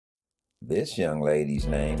This young lady's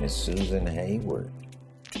name is Susan Hayward.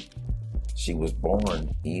 She was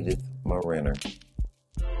born Edith Mariner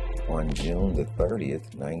on June the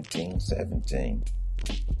 30th, 1917,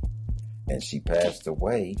 and she passed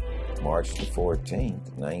away March the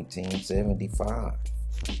 14th, 1975.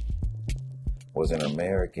 Was an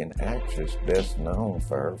American actress best known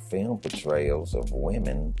for her film portrayals of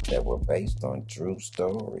women that were based on true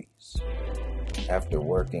stories. After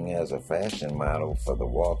working as a fashion model for the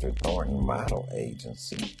Walter Thornton Model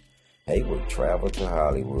Agency, Hayward traveled to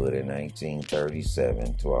Hollywood in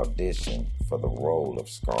 1937 to audition for the role of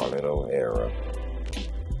Scarlett O'Hara.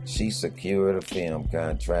 She secured a film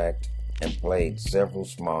contract and played several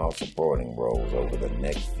small supporting roles over the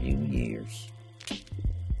next few years.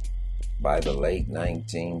 By the late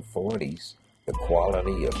 1940s, the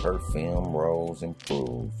quality of her film roles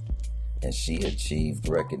improved, and she achieved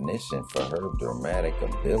recognition for her dramatic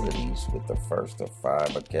abilities with the first of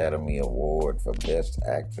 5 Academy Award for Best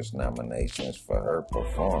Actress nominations for her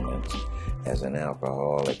performance as an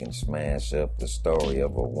alcoholic in Smash Up the Story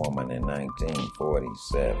of a Woman in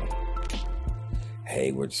 1947.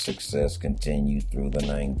 Hayward's success continued through the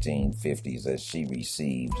 1950s as she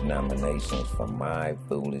received nominations for My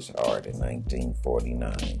Foolish Heart in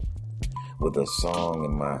 1949, With a Song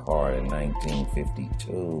in My Heart in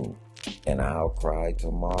 1952, and I'll Cry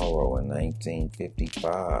Tomorrow in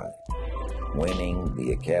 1955, winning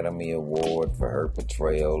the Academy Award for her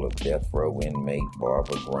portrayal of death row inmate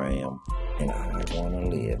Barbara Graham in I Wanna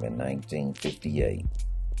Live in 1958.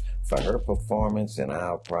 For her performance in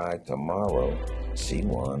I'll Cry Tomorrow, she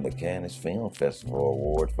won the Cannes Film Festival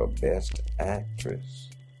Award for Best Actress.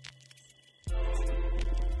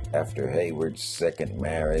 After Hayward's second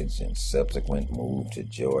marriage and subsequent move to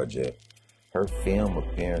Georgia, her film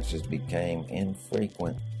appearances became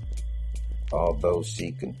infrequent. Although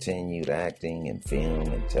she continued acting in film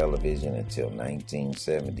and television until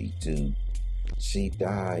 1972, she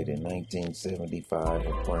died in 1975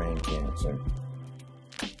 of brain cancer.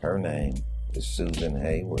 Her name is Susan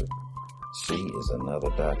Hayward. She is another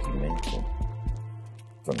documentation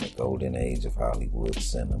from the golden age of Hollywood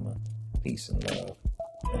cinema. Peace and love,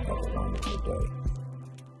 and have a wonderful day.